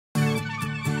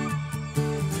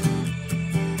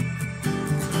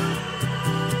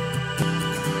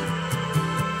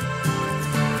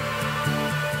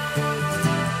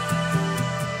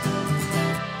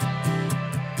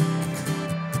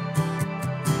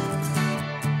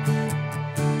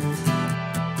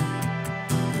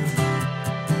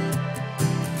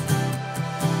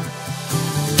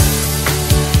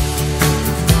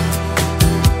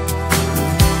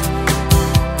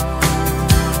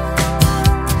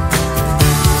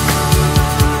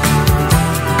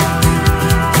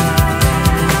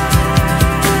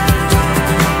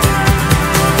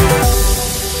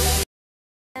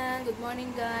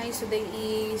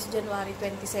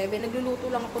27. Nagluluto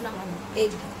lang ako ng egg.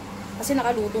 Kasi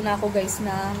nakaluto na ako guys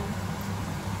ng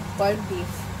corned beef.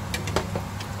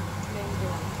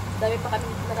 Marami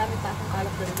pa akong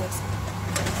kalat doon guys.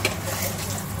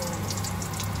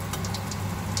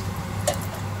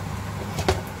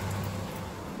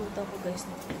 Luto ko guys.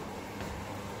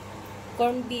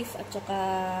 Corned beef at saka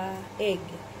egg.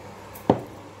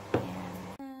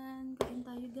 Ayan. Kain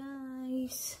tayo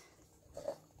guys.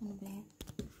 Ano ba yan?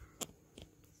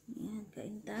 Ayan.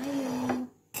 Kain tayo.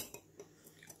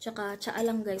 Tsaka tsaa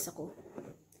lang guys ako.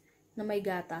 Na may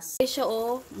gatas. Okay siya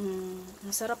oh.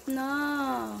 Masarap na.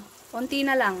 Unti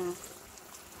na lang.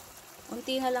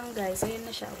 Unti na lang guys. Ayan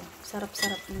na siya oh.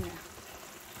 Sarap-sarap niya.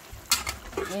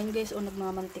 Ayan guys oh.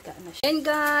 Nagmamantika na siya. Ayan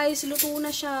guys. Luto na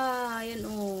siya. Ayan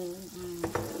oh.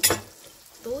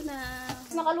 Luto na.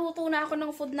 Nakaluto na ako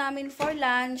ng food namin for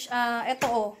lunch. Eto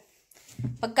oh.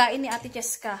 Pagkain ni Ate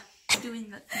Cheska.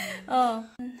 Doing that. Oh,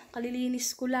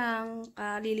 kalilinis ko lang,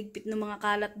 kaliligpit ng mga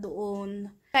kalat doon.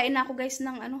 Kain na ako guys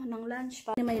ng ng lunch.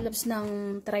 May loves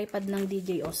ng tripod ng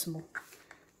DJ Osmo.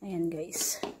 Ayan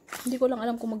guys. Hindi ko lang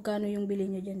alam kung magkano yung bili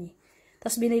niya diyan eh.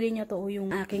 Tapos binili niya to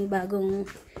yung aking bagong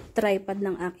tripod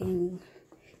ng aking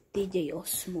DJ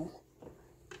Osmo.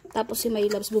 Tapos si May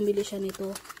Loves bumili siya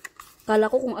nito. Kala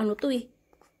ko kung ano to eh.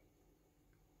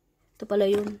 Ito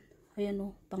pala yun. Ayan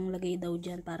oh, panglagay daw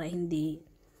diyan para hindi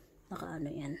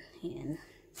nakaano yan. Yan.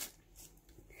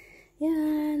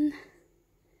 Yan.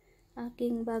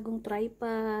 Aking bagong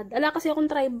tripod. Ala kasi akong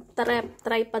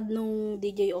tripod nung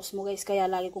DJ Osmo guys.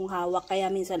 Kaya lagi kong hawak. Kaya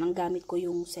minsan ang gamit ko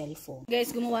yung cellphone.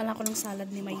 Guys, gumawa lang ako ng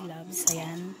salad ni My Loves.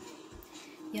 Ayan.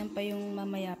 Yan pa yung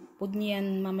mamaya. Food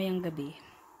niyan mamayang gabi.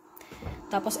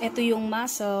 Tapos ito yung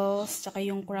mussels. Tsaka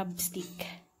yung crab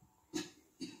stick.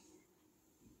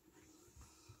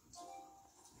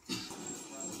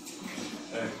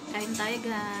 Kain tayo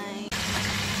guys.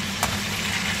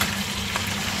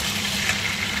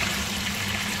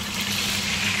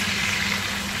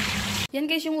 Yan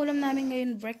guys yung ulam namin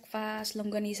ngayon, breakfast,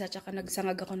 longganisa, tsaka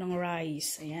nagsangag ako ng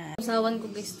rice. Ayan. Usawan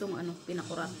ko guys itong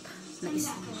pinakurat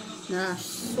na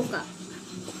suka.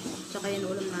 Tsaka yung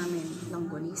ulam namin,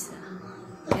 longganisa.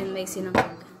 And may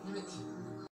sinangag.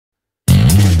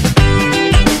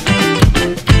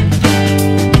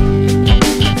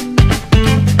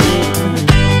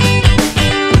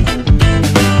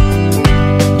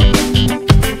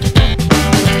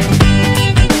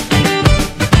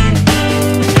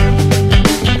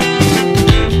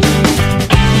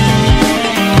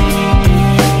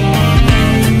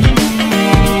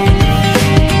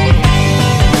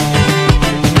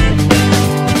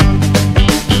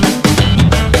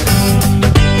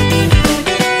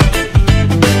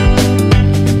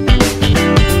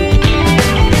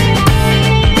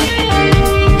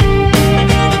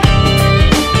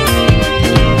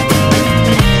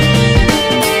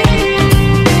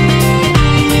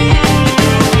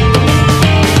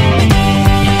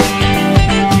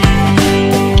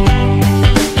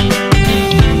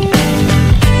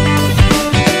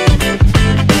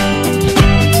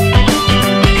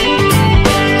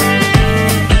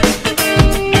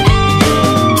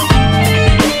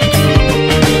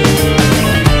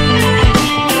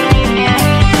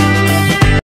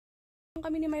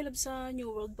 Sa New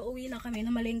World, pauwi na kami.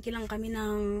 Namalengke lang kami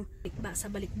ng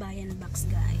sa Balikbayan box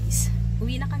guys.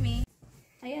 Uwi na kami.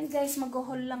 Ayan guys,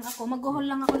 mag-haul lang ako. Mag-haul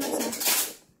lang ako lang sa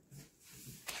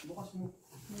bukas mo.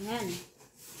 Ayan.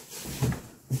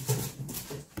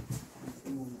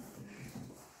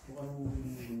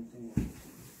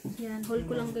 Ayan, haul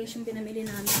ko lang guys yung pinamili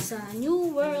namin sa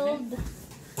New World.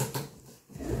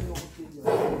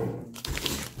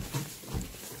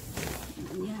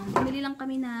 Ayan, bumili lang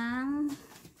kami ng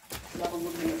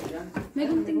may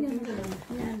gunting yan.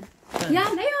 Ayan.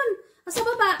 Yan, ayun. Sa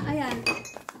baba. Ayan.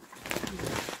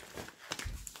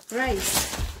 Rice.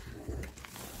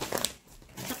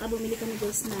 Saka bumili kami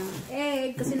guys ng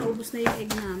egg. Kasi naubos na yung egg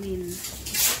namin.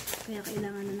 Kaya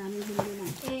kailangan na namin bumili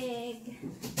ng egg.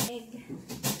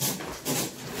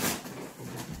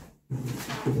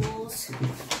 Tapos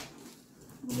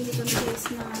bumili kami guys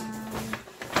ng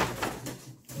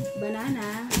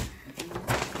banana.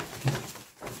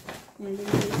 And then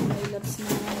may loves na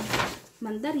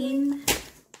mandarin.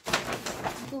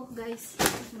 Ito guys,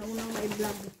 naunang may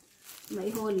vlog, may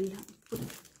haul.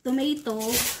 Tomato,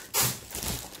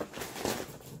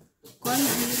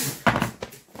 corned beef,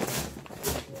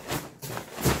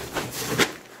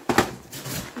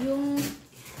 yung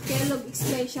Kellogg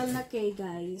special na cake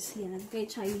guys. Yan, kay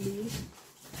Chiley.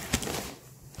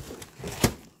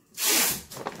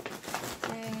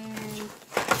 And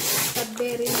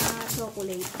Cadbury na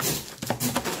chocolate.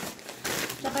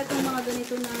 Tsaka itong mga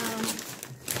ganito na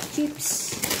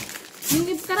chips. Yung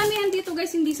karamihan dito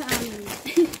guys, hindi sa amin.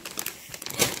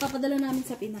 Papadala namin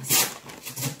sa Pinas.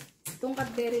 Itong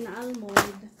Cadbury na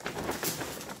almond.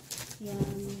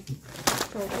 Yan.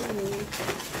 Chocolate.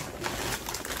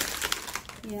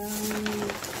 Yan.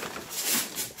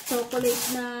 Chocolate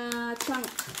na chunk.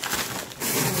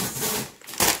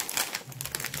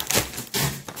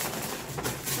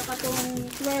 Saka itong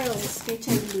twirls kay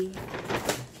Charlie.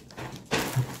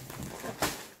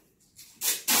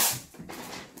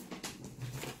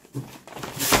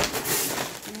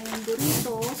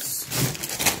 Doritos.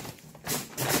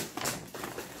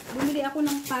 Bumili ako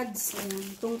ng pads.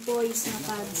 Ayan, itong toys na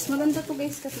pads. Maganda to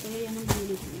guys kasi kaya yan ang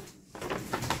bumili ko.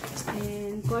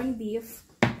 And corned beef.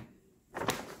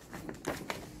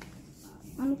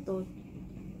 Ano to?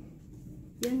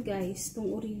 Yan guys,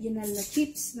 itong original na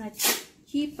chips na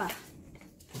chipa.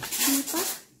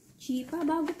 Chipa?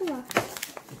 Bago to ah.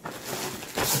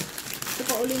 Ito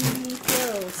pa uling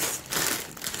pearls.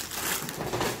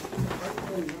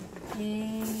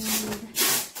 And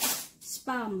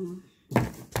spam.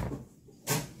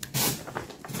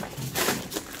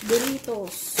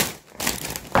 Doritos.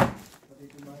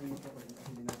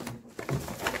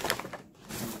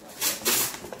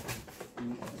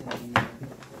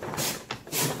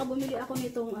 Tsaka bumili ako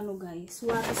nitong ano guys,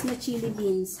 watis na chili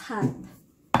beans, hot.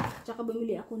 Tsaka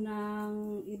bumili ako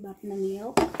ng ibap na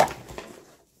milk.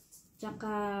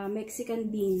 Tsaka Mexican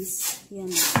beans. Yan.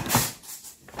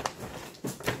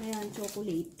 Ayan,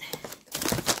 chocolate.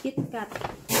 KitKat.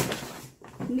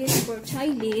 Milk for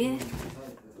Charlie.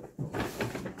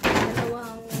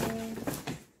 Dalawang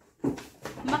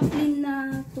Maclean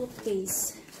na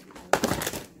toothpaste.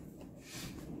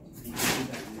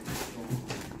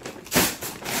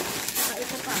 Saka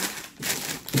ito pa.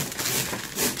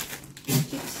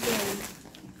 Chips din.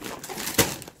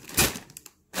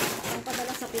 Ang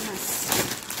padala sa Pinas.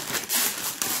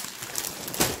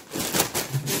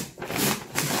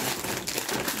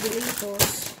 Doritos.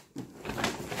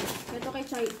 Ito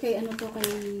kay ano to,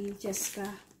 kay Cheska.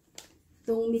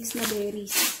 Itong mix na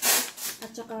berries. At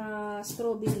saka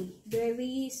strawberry.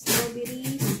 Berries,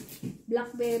 strawberries,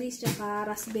 blackberries, tsaka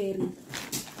raspberry.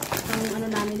 Ang ano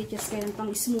namin ni Cheska yan, pang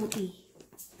smoothie.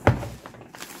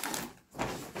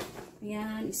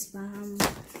 Ayan, spam.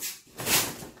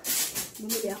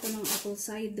 Bumili ako ng apple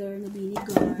cider na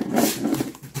vinegar.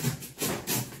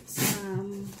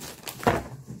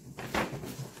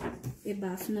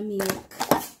 Buff na milk,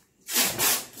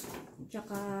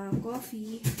 tsaka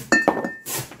coffee,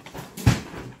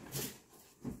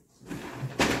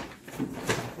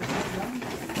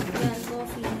 yan,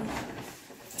 coffee,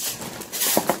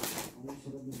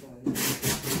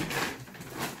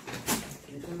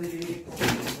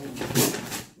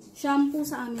 shampoo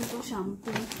sa amin to,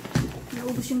 shampoo,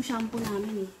 naubos yung shampoo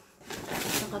namin eh,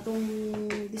 tsaka tong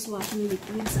dishwashing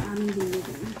liquid sa amin din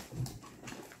ito.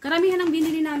 Karamihan ang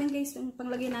binili namin guys, yung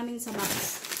panglagay namin sa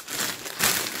box.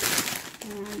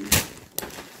 Ayan.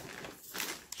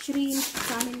 Shrimp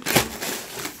sa amin po.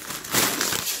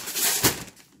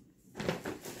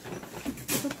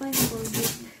 Ito pa yung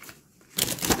Colgate.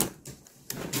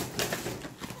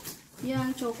 Yan,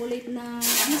 chocolate na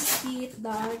biscuit,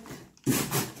 dark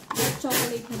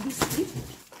chocolate na biscuit.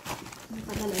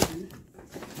 Nakadala yan.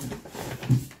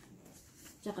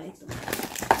 Tsaka ito.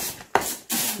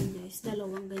 Guys,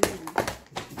 dalawang ganyan.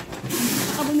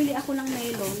 Saka bumili ako ng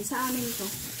melon. Sa amin to.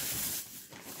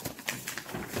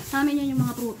 Sa amin yan yung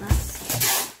mga prutas.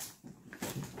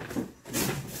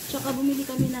 Saka bumili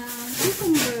kami ng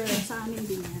cucumber. Sa amin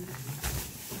din yan.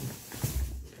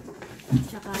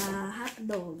 Saka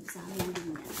hotdog. Sa amin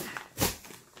din yan.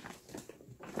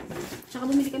 Saka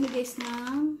bumili kami guys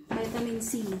ng vitamin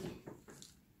C.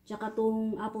 Saka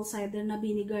tong apple cider na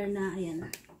vinegar na ayan.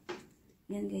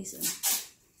 Yan guys.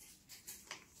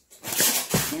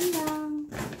 Yan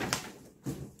lang.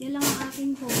 Yan lang ang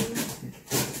aking haul.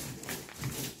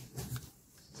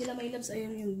 Sila may loves.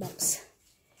 Ayun yung box.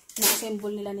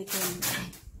 Na-assemble nila ni Ken.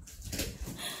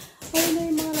 Ayun na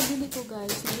yung mga nabili ko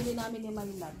guys. Nabili namin yung my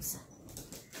loves.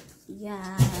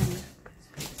 Yan.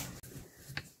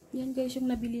 Yan guys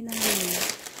yung nabili namin.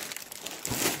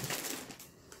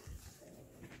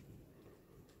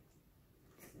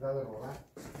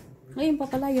 Ngayon pa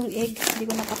pala yung egg. Hindi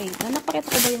ko napakita.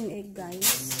 Napakita ko ba yung egg guys?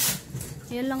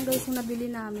 Yan lang guys yung nabili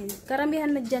namin.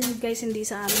 Karamihan na dyan guys hindi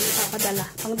sa amin ipapadala.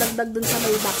 Pangdagdag dun sa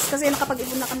may box. Kasi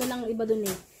nakapag-ipon na kami ng iba dun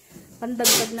eh.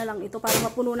 Pandagdag na lang ito para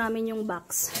mapuno namin yung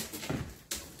box.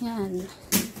 Yan.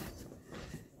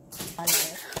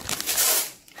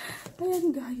 Ayan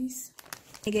guys.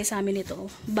 Ibigay sa amin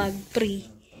ito. Bag free.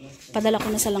 Padala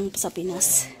ko na sa lang sa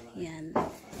Pinas. Yan.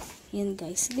 Yan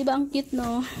guys. Di ba ang cute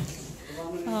no?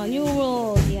 Oh, New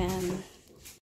World. Yan.